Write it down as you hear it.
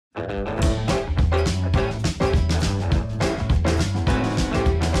Hey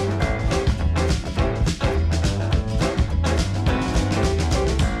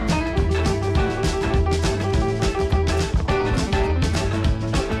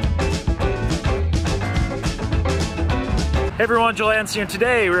everyone, Joel Hansen, and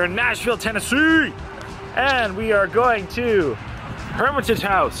today we're in Nashville, Tennessee, and we are going to Hermitage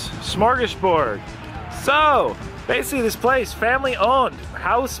House, Smorgasbord. So, basically this place, family owned,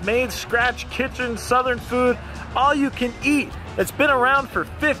 house-made, scratch kitchen, southern food, all you can eat. It's been around for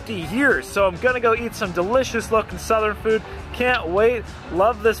 50 years, so I'm gonna go eat some delicious looking southern food. Can't wait.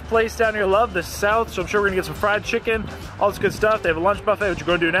 Love this place down here, love the South, so I'm sure we're gonna get some fried chicken, all this good stuff. They have a lunch buffet, which you're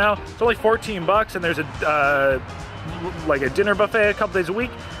gonna do now. It's only 14 bucks, and there's a like a dinner buffet a couple days a week.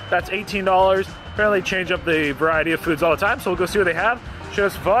 That's $18. Apparently change up the variety of foods all the time, so we'll go see what they have. Show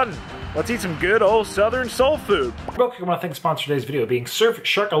us fun. Let's eat some good old southern soul food. Real quick, I want to thank the sponsor of today's video being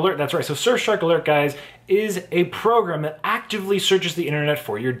Surfshark Alert. That's right, so Surfshark Alert, guys, is a program that actively searches the internet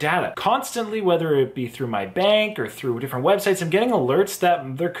for your data. Constantly, whether it be through my bank or through different websites, I'm getting alerts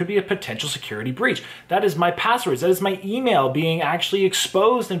that there could be a potential security breach. That is my passwords, that is my email being actually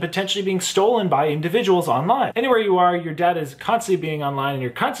exposed and potentially being stolen by individuals online. Anywhere you are, your data is constantly being online and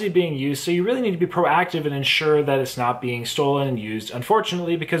you're constantly being used, so you really need to be proactive and ensure that it's not being stolen and used,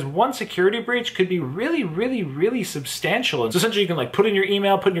 unfortunately, because one security breach could be really substantial. And so essentially you can like put in your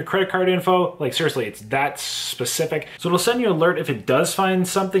email, put in your credit card info, like seriously, it's that specific. So it'll send you an alert if it does find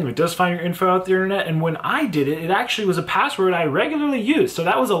something, if it does find your info out the internet. And when I did it, it actually was a password I regularly use. So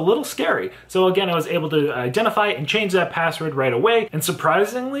that was a little scary. So again, I was able to identify and change that password right away. And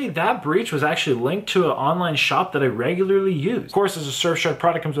surprisingly, that breach was actually linked to an online shop that I regularly use. Of course, as a Surfshark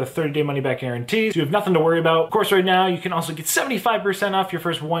product, comes with a 30-day money-back guarantee, so you have nothing to worry about. Of course, right now, you can also get 75% off your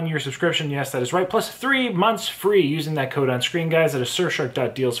first 1-year subscription. Yes, that is right. Plus 3 months free using that code on screen, guys. That is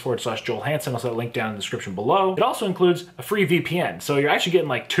surfshark.deals/Joel Hansen. Also, that link down in the description below. It also includes a free VPN, so you're actually getting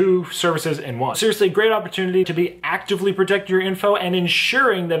like 2 services in one. Seriously, great opportunity to be actively protecting your info and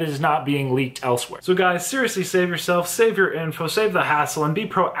ensuring that it is not being leaked elsewhere. So guys, seriously, save yourself, save your info, save the hassle, and be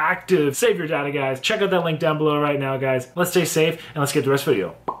proactive. Save your data, guys. Check out that link down below right now, guys. Let's stay safe, and let's get to the rest of the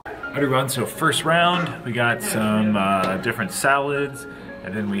video. Alright everyone, so first round, we got some different salads,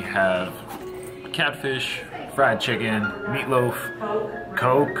 and then we have catfish, fried chicken, meatloaf,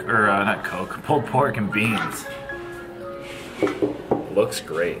 Coke, or not Coke, pulled pork and beans. Looks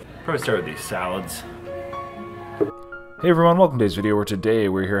great. Probably start with these salads. Hey everyone, welcome to today's video where today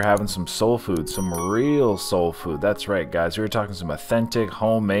we're here having some soul food, some real soul food. That's right guys, we're talking some authentic,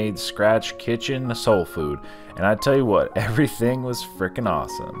 homemade, scratch kitchen soul food. And I tell you what, everything was freaking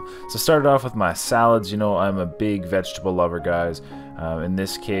awesome. So started off with my salads. You know, I'm a big vegetable lover, guys. In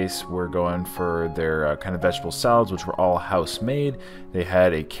this case, we're going for their kind of vegetable salads, which were all house-made. They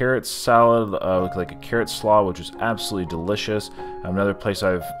had a carrot salad, like a carrot slaw, which was absolutely delicious. Another place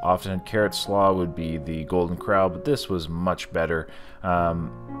I've often had carrot slaw would be the Golden Corral, but this was much better.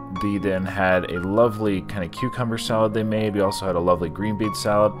 They then had a lovely kind of cucumber salad they made. We also had a lovely green bean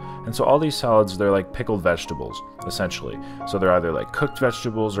salad. And so all these salads, they're like pickled vegetables, essentially. So they're either like cooked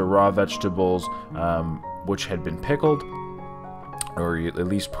vegetables or raw vegetables, which had been pickled, or you at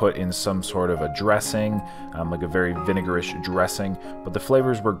least put in some sort of a dressing, like a very vinegarish dressing. But the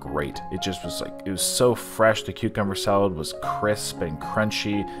flavors were great. It just was like, it was so fresh. The cucumber salad was crisp and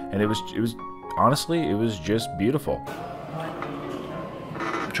crunchy, and it was honestly, it was just beautiful.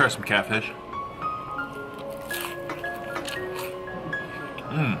 Try some catfish.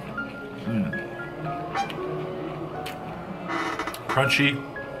 Crunchy,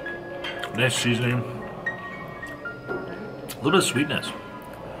 nice seasoning. A little bit of sweetness.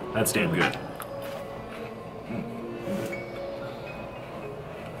 That's damn good.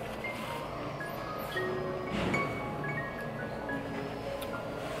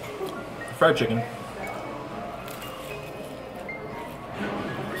 Fried chicken.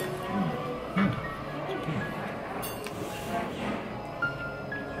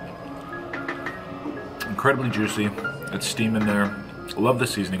 Incredibly juicy. It's steam in there. Love the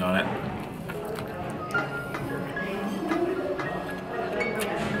seasoning on it.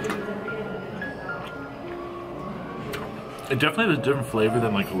 It definitely has a different flavor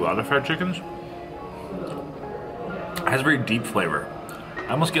than like a lot of fried chickens. It has a very deep flavor.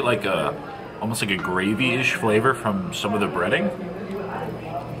 I almost get like a, almost like a gravy-ish flavor from some of the breading.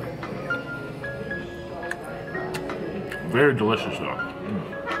 Very delicious though.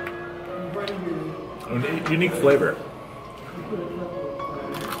 A unique flavor.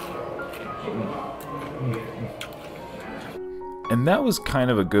 And that was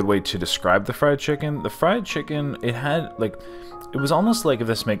kind of a good way to describe the fried chicken. The fried chicken, it had like, it was almost like, if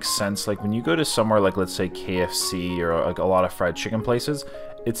this makes sense, like when you go to somewhere like, let's say KFC or like a lot of fried chicken places,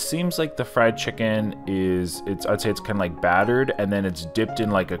 it seems like the fried chicken is, I'd say it's kind of like battered, and then it's dipped in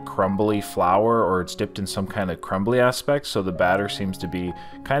like a crumbly flour, or it's dipped in some kind of crumbly aspect. So the batter seems to be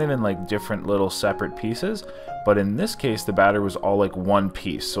kind of in like different little separate pieces. But in this case, the batter was all like one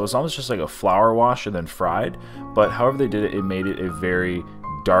piece. So it's almost just like a flour wash and then fried. But however they did it, it made it a very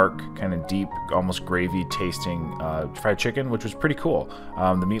dark, kind of deep, almost gravy tasting fried chicken, which was pretty cool.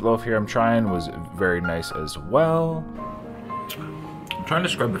 The meatloaf here I'm trying was very nice as well. I'm trying to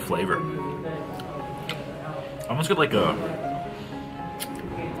describe the flavor. I almost get like a,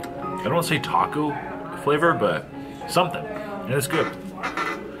 I don't want to say taco flavor, but something, and it's good.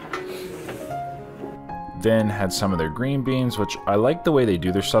 Then had some of their green beans, which I like the way they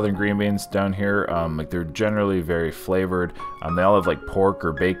do their southern green beans down here. Like they're generally very flavored. They all have like pork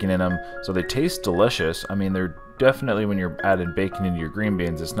or bacon in them, so they taste delicious. I mean, they're definitely, when you're adding bacon into your green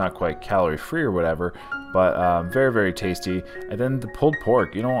beans, it's not quite calorie free or whatever, but very, very tasty. And then the pulled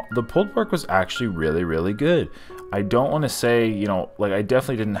pork, you know, the pulled pork was actually really, really good. I don't want to say, you know, like I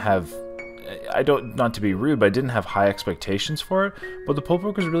definitely didn't have, not to be rude, but I didn't have high expectations for it, but the pulled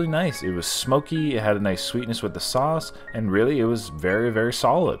pork was really nice. It was smoky, it had a nice sweetness with the sauce, and really it was very, very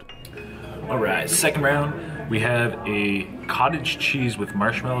solid. Alright, second round, we have a cottage cheese with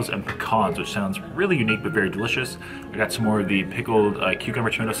marshmallows and pecans, which sounds really unique but very delicious. I got some more of the pickled cucumber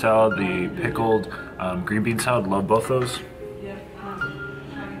tomato salad, the pickled green bean salad, love both those.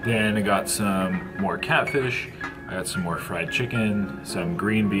 Then I got some more catfish, I got some more fried chicken, some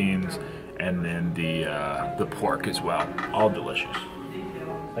green beans, and then the pork as well. All delicious.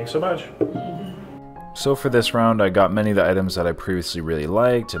 Thanks so much. So for this round, I got many of the items that I previously really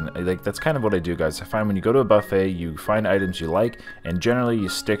liked, and like that's kind of what I do, guys. I find when you go to a buffet, you find items you like, and generally you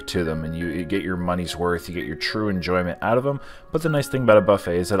stick to them, and you get your money's worth, you get your true enjoyment out of them. But the nice thing about a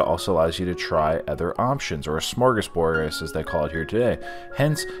buffet is that it also allows you to try other options, or a smorgasbord, as they call it here today.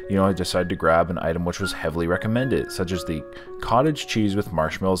 Hence, you know, I decided to grab an item which was heavily recommended, such as the cottage cheese with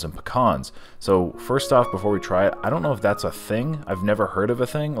marshmallows and pecans. So first off, before we try it, I don't know if that's a thing. I've never heard of a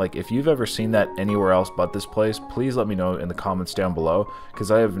thing. Like, if you've ever seen that anywhere else but this place, please let me know in the comments down below,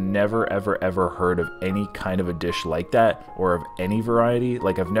 because I have never ever heard of any kind of a dish like that, or of any variety.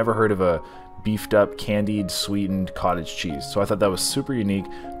 Like, I've never heard of a beefed up, candied, sweetened cottage cheese. So I thought that was super unique.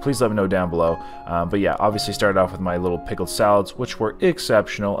 Please let me know down below. But yeah, obviously started off with my little pickled salads, which were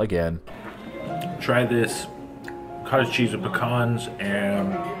exceptional again. Try this cottage cheese with pecans and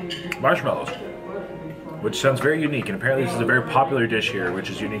marshmallows, which sounds very unique, and apparently this is a very popular dish here, which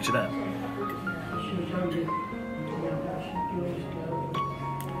is unique to them.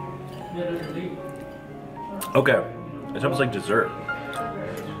 Okay, it's almost like dessert.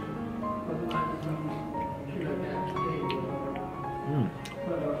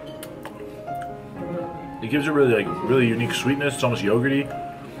 It gives it really unique sweetness. It's almost yogurty.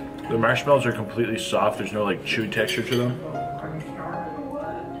 The marshmallows are completely soft. There's no like chewy texture to them.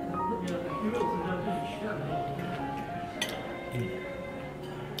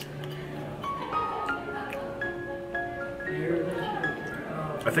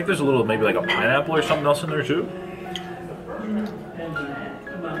 I think there's a little, maybe like a pineapple or something else in there too.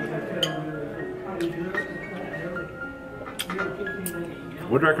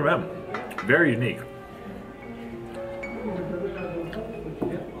 Would recommend. Very unique.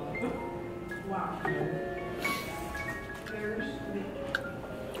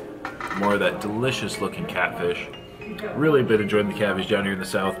 More of that delicious looking catfish. Really been enjoying the catfish down here in the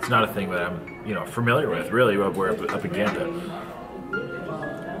south. It's not a thing that I'm, you know, familiar with, really, up in Canada.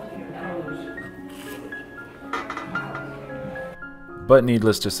 But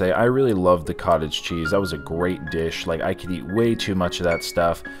needless to say, I really loved the cottage cheese. That was a great dish. Like, I could eat way too much of that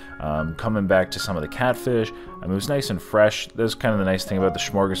stuff. Coming back to some of the catfish, it was nice and fresh. That's kind of the nice thing about the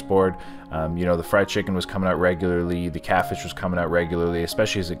smorgasbord. You know, the fried chicken was coming out regularly. The catfish was coming out regularly,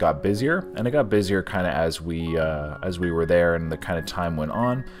 especially as it got busier. And it got busier kind of as we were there and the kind of time went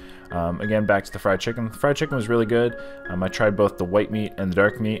on. Again, back to the fried chicken. The fried chicken was really good. I tried both the white meat and the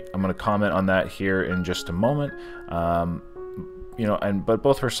dark meat. I'm going to comment on that here in just a moment. You know, but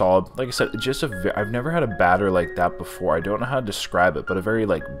both were solid. Like I said, just I've never had a batter like that before. I don't know how to describe it, but a very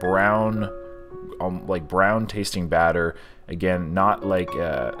like brown tasting batter. Again, not like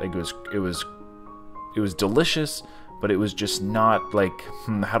it was delicious, but it was just not like,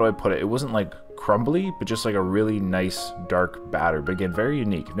 how do I put it? It wasn't like crumbly, but just like a really nice dark batter. But again, very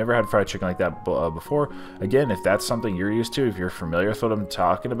unique. I've never had fried chicken like that before. Again, if that's something you're used to, if you're familiar with what I'm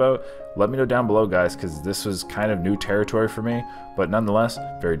talking about, let me know down below, guys, because this was kind of new territory for me, but nonetheless,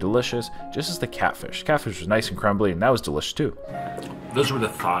 very delicious, just as the catfish. Catfish was nice and crumbly, and that was delicious too. Those were the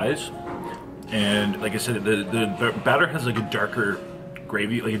thighs, and like I said, the batter has like a darker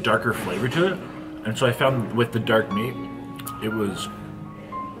gravy, like a darker flavor to it, and so I found with the dark meat, it was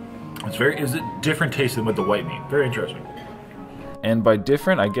a different taste than with the white meat. Very interesting. And by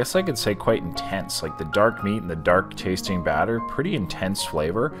different, I guess I could say quite intense. Like the dark meat and the dark tasting batter, pretty intense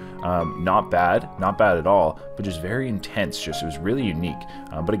flavor. Not bad at all, but just very intense. It was really unique.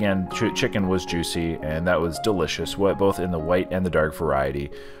 But again, chicken was juicy, and that was delicious, both in the white and the dark variety.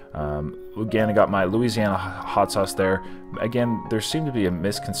 Again, I got my Louisiana hot sauce there. Again, there seemed to be a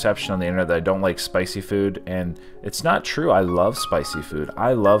misconception on the internet that I don't like spicy food, and it's not true. I love spicy food.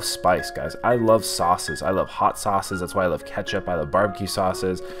 I love spice, guys. I love sauces. I love hot sauces. That's why I love ketchup. I love barbecue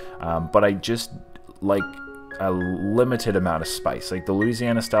sauces. But I just like a limited amount of spice. Like the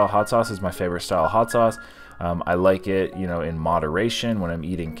Louisiana style hot sauce is my favorite style of hot sauce. I like it, you know, in moderation when I'm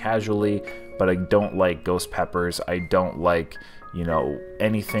eating casually, but I don't like ghost peppers. I don't like, you know,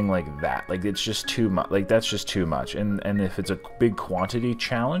 anything like that. Like it's just too much. Like that's just too much. And if it's a big quantity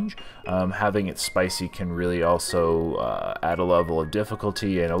challenge, having it spicy can really also add a level of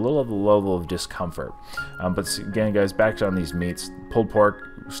difficulty and a little level of discomfort. But again, guys, back on these meats, pulled pork,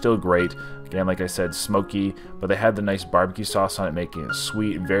 still great. Again, like I said, smoky, but they had the nice barbecue sauce on it, making it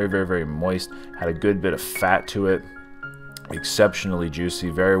sweet, very, very, very moist. Had a good bit of fat to it. Exceptionally juicy,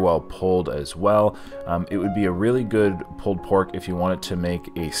 very well pulled as well. It would be a really good pulled pork if you wanted to make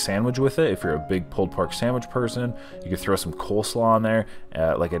a sandwich with it. If you're a big pulled pork sandwich person, you could throw some coleslaw on there,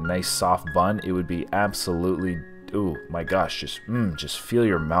 like a nice soft bun. It would be absolutely, oh my gosh, just feel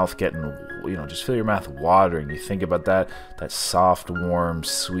your mouth getting, you know, just feel your mouth watering. You think about that soft, warm,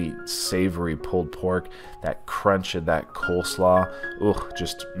 sweet, savory pulled pork, that crunch of that coleslaw.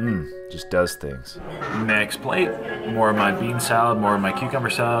 Just does things. Next plate, more of my bean salad, more of my cucumber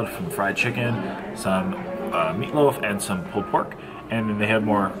salad from fried chicken, some meatloaf, and some pulled pork. And then they have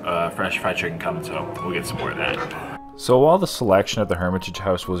more fresh fried chicken coming, so we'll get some more of that. So while the selection at the Hermitage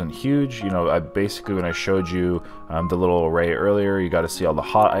House wasn't huge, you know, basically when I showed you the little array earlier, you got to see all the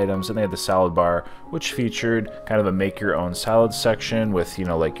hot items, and they had the salad bar, which featured kind of a make-your-own salad section with, you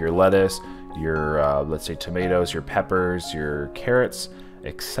know, like your lettuce, your, let's say, tomatoes, your peppers, your carrots,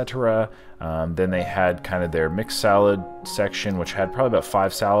 etc. Then they had kind of their mixed salad section, which had probably about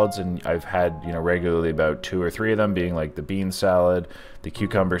 5 salads, and I've had, you know, regularly about 2 or 3 of them, being like the bean salad, the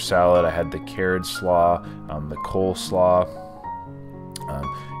cucumber salad, I had the carrot slaw, the coleslaw.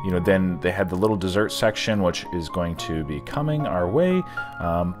 You know, then they had the little dessert section, which is going to be coming our way.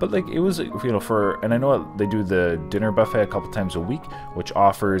 But like it was, you know, and I know they do the dinner buffet a couple times a week, which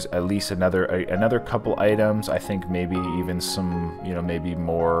offers at least another couple items. I think maybe even some, you know, maybe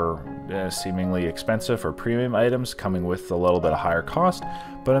more seemingly expensive or premium items coming with a little bit of higher cost.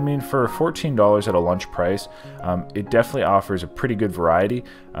 But I mean, for $14 at a lunch price, it definitely offers a pretty good variety.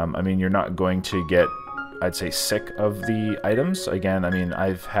 I mean, you're not going to get, I'd say, sick of the items. Again, I mean,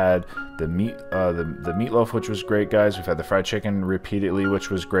 I've had the meatloaf, which was great, guys. We've had the fried chicken repeatedly, which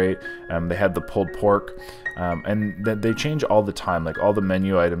was great. They had the pulled pork, and they change all the time. Like all the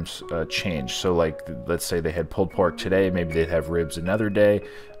menu items change. So like, let's say they had pulled pork today, maybe they'd have ribs another day.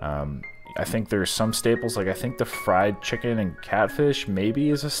 I think there's some staples, like I think the fried chicken and catfish maybe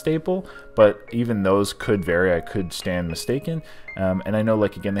is a staple, but even those could vary. I could stand mistaken. And I know,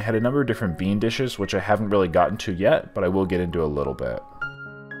 like, again, they had a number of different bean dishes, which I haven't really gotten to yet, but I will get into a little bit.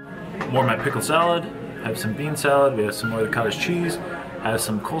 More of my pickle salad, have some bean salad, we have some more of the cottage cheese, have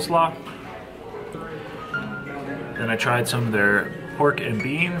some coleslaw. Then I tried some of their pork and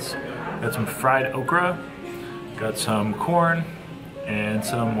beans, got some fried okra, got some corn, and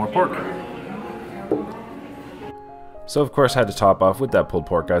some more pork. So of course I had to top off with that pulled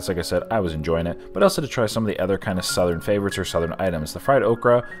pork, guys. Like I said, I was enjoying it, but also to try some of the other kind of southern favorites or southern items. The fried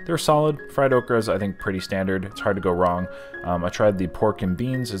okra, they're solid. Fried okra is, I think, pretty standard. It's hard to go wrong. I tried the pork and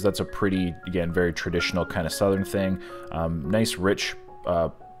beans, as that's a pretty, again, very traditional kind of southern thing. Nice rich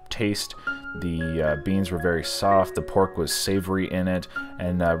taste. The beans were very soft, the pork was savory in it,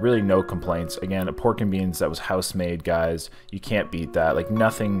 and really no complaints. Again, a pork and beans that was house made, guys. You can't beat that. Like,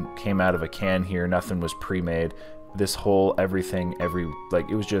 nothing came out of a can here, nothing was pre-made. This whole everything, like,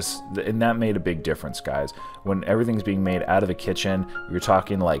 it was just, and that made a big difference, guys. When everything's being made out of a kitchen, you're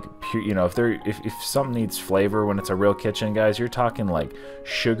talking like pure, you know, if something needs flavor when it's a real kitchen, guys, you're talking like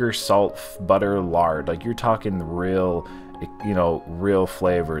sugar, salt, butter, lard. Like, you're talking real you know, real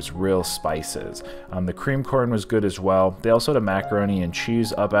flavors, real spices. The cream corn was good as well. They also had a macaroni and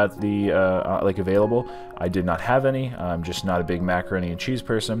cheese up at the like available. I did not have any. I'm just not a big macaroni and cheese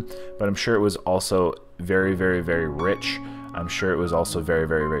person, but I'm sure it was also very, very, very rich. I'm sure it was also very,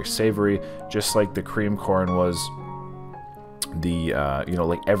 very, very savory, just like the cream corn was. The you know,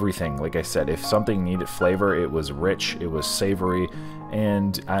 like everything, like I said, if something needed flavor, it was rich, it was savory.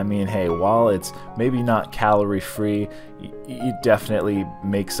 And I mean, hey, while it's maybe not calorie free, it definitely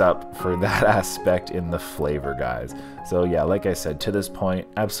makes up for that aspect in the flavor, guys. So yeah, like I said, to this point,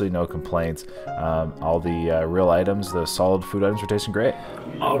 absolutely no complaints. All the real items, the solid food items, were tasting great.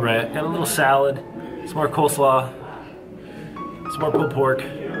 All right, got a little salad, some more coleslaw, some more pulled pork,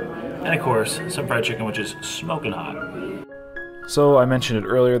 and of course some fried chicken, which is smoking hot. So I mentioned it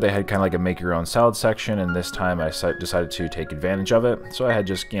earlier, they had kind of like a make your own salad section, and this time I decided to take advantage of it. So I had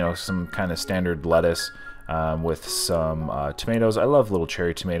just, you know, some kind of standard lettuce with some tomatoes. I love little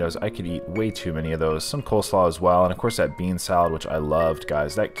cherry tomatoes. I could eat way too many of those. Some coleslaw as well, and of course that bean salad, which I loved,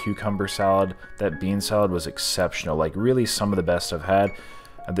 guys. That cucumber salad, that bean salad was exceptional. Like really some of the best I've had.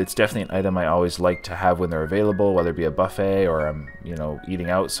 It's definitely an item I always like to have when they're available, whether it be a buffet or I'm, you know, eating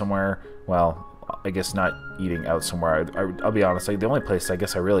out somewhere. Well, I guess not eating out somewhere. I'll be honest, like the only place I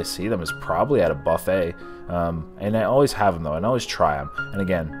guess I really see them is probably at a buffet. And I always have them though, and I always try them. And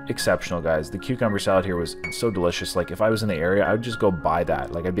again, exceptional, guys. The cucumber salad here was so delicious. Like if I was in the area, I would just go buy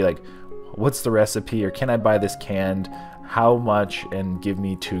that. Like I'd be like, what's the recipe, or can I buy this canned? How much? And give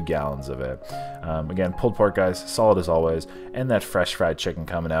me 2 gallons of it. Again, pulled pork, guys, solid as always, and that fresh fried chicken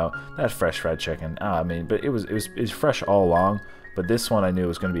coming out. That fresh fried chicken, I mean, but it was fresh all along. But this one I knew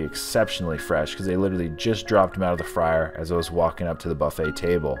was going to be exceptionally fresh because they literally just dropped them out of the fryer as I was walking up to the buffet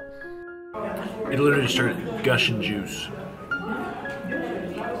table. It literally started gushing juice.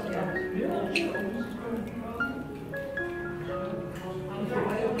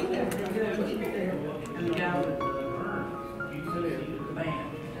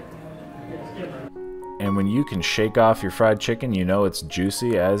 And when you can shake off your fried chicken, you know it's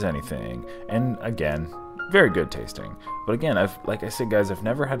juicy as anything. And again, very good tasting. But again, like I said, guys, I've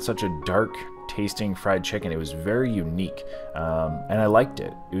never had such a dark tasting fried chicken. It was very unique, and I liked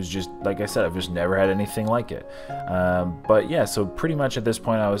it. It was just, like I said, I've just never had anything like it. But yeah, so pretty much at this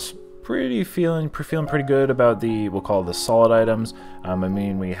point I was feeling pretty good about the, we'll call it the solid items. I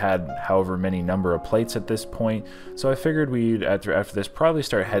mean, we had however many number of plates at this point, so I figured we'd after this probably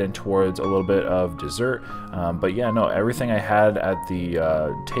start heading towards a little bit of dessert. But yeah, no, everything I had at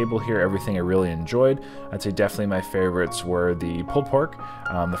the table here, everything I really enjoyed. I'd say definitely my favorites were the pulled pork.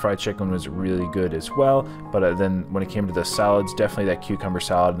 The fried chicken was really good as well, but then when it came to the salads, definitely that cucumber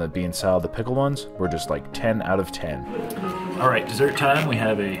salad and the bean salad, the pickled ones, were just like 10 out of 10. All right, dessert time. We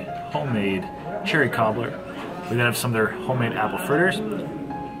have a homemade cherry cobbler. We're gonna have some of their homemade apple fritters. I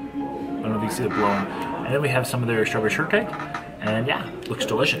don't know if you can see it blowing. And then we have some of their strawberry shortcake. And yeah, looks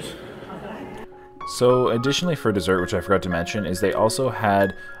delicious. So additionally for dessert, which I forgot to mention, is they also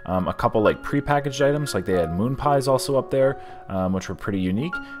had a couple like pre-packaged items, like they had moon pies also up there, which were pretty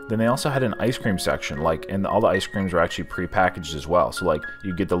unique. Then they also had an ice cream section, like, and all the ice creams were actually pre-packaged as well. So like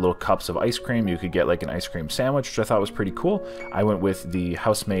you get the little cups of ice cream, you could get like an ice cream sandwich, which I thought was pretty cool. I went with the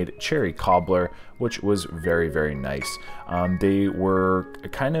house-made cherry cobbler, which was very, very nice. They were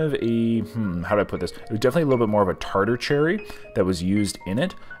kind of a, how do I put this? It was definitely a little bit more of a tartar cherry that was used in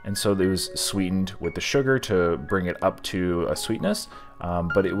it. And so it was sweetened with the sugar to bring it up to a sweetness.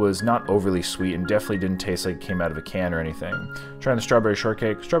 But it was not overly sweet and definitely didn't taste like it came out of a can or anything. Trying the strawberry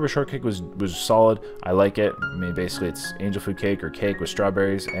shortcake. Strawberry shortcake was solid. I like it. I mean, basically it's angel food cake or cake with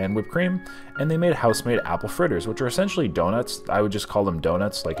strawberries and whipped cream. And they made house-made apple fritters, which are essentially donuts. I would just call them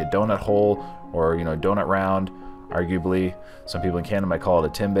donuts, like a donut hole or, you know, donut round. Arguably, some people in Canada might call it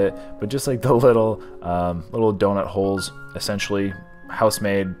a Timbit, but just like the little donut holes, essentially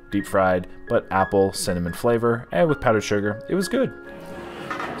house-made, deep-fried, but apple cinnamon flavor and with powdered sugar. It was good.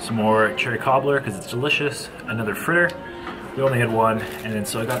 Some more cherry cobbler because it's delicious. Another fritter. We only had one, and then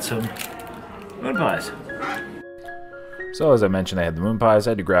so I got some moon pies. So as I mentioned, I had the moon pies.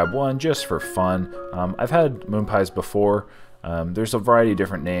 I had to grab one just for fun. I've had moon pies before. There's a variety of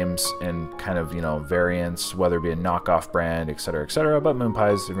different names and kind of, you know, variants, whether it be a knockoff brand, etc., etc. But moon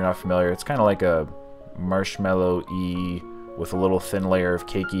pies, if you're not familiar, it's kind of like a marshmallow-y with a little thin layer of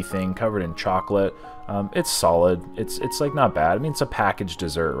cakey thing covered in chocolate. It's solid. It's like not bad. I mean, it's a packaged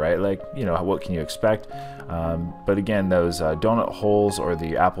dessert, right? Like, you know, what can you expect? But again, those donut holes or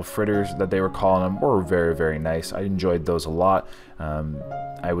the apple fritters that they were calling them were very, very nice. I enjoyed those a lot.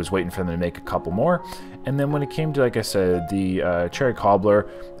 I was waiting for them to make a couple more. And then when it came to, like I said, the cherry cobbler,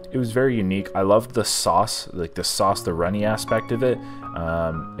 it was very unique. I loved the sauce, like the runny aspect of it.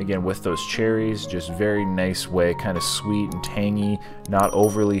 Again, with those cherries, just very nice way, kind of sweet and tangy, not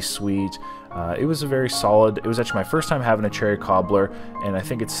overly sweet. It was a very solid, it was actually my first time having a cherry cobbler, and I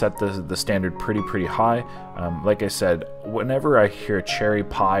think it set the standard pretty high. Like I said, whenever I hear cherry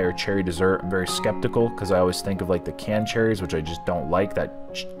pie or cherry dessert, I'm very skeptical because I always think of like the canned cherries, which I just don't like, that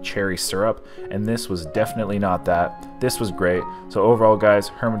cherry syrup, and this was definitely not that. This was great. So overall, guys,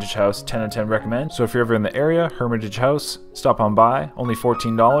 Hermitage House, 10 out of 10 recommend. So if you're ever in the area, Hermitage House, stop on by. Only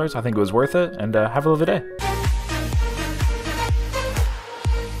 $14. I think it was worth it, and have a lovely day.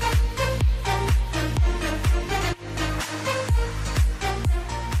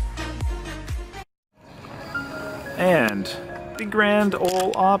 And the Grand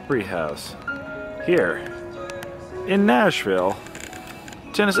Ole Opry House here in Nashville,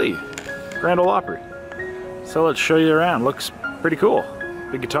 Tennessee. Grand Ole Opry. So let's show you around. Looks pretty cool.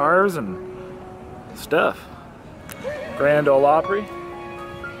 Big guitars and stuff. Grand Ole Opry.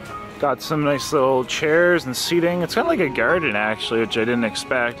 Got some nice little chairs and seating. It's kind of like a garden actually, which I didn't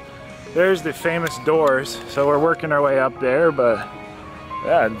expect. There's the famous doors. So we're working our way up there, but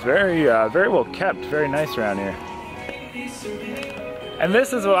yeah, it's very well kept. Very nice around here. And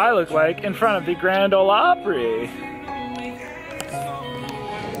this is what I look like in front of the Grand Ole Opry.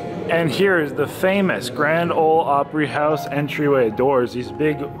 And here's the famous Grand Ole Opry House entryway doors. These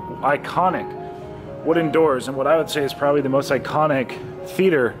big, iconic wooden doors, and what I would say is probably the most iconic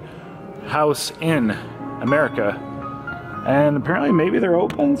theater house in America. And apparently maybe they're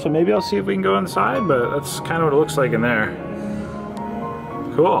open, so maybe I'll see if we can go inside, but that's kind of what it looks like in there.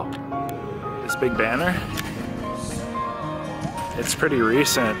 Cool. This big banner. It's pretty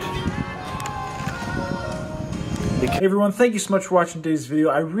recent. Hey everyone, thank you so much for watching today's video.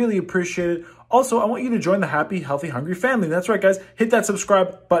 I really appreciate it. Also, I want you to join the Happy, Healthy, Hungry family. That's right, guys. Hit that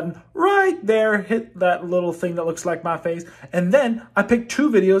subscribe button right there. Hit that little thing that looks like my face. And then I picked 2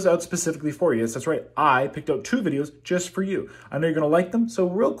 videos out specifically for you. Yes, that's right. I picked out 2 videos just for you. I know you're going to like them. So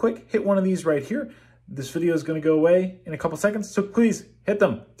real quick, hit one of these right here. This video is going to go away in a couple seconds. So please hit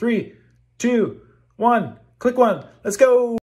them. 3, 2, 1. Click one. Let's go.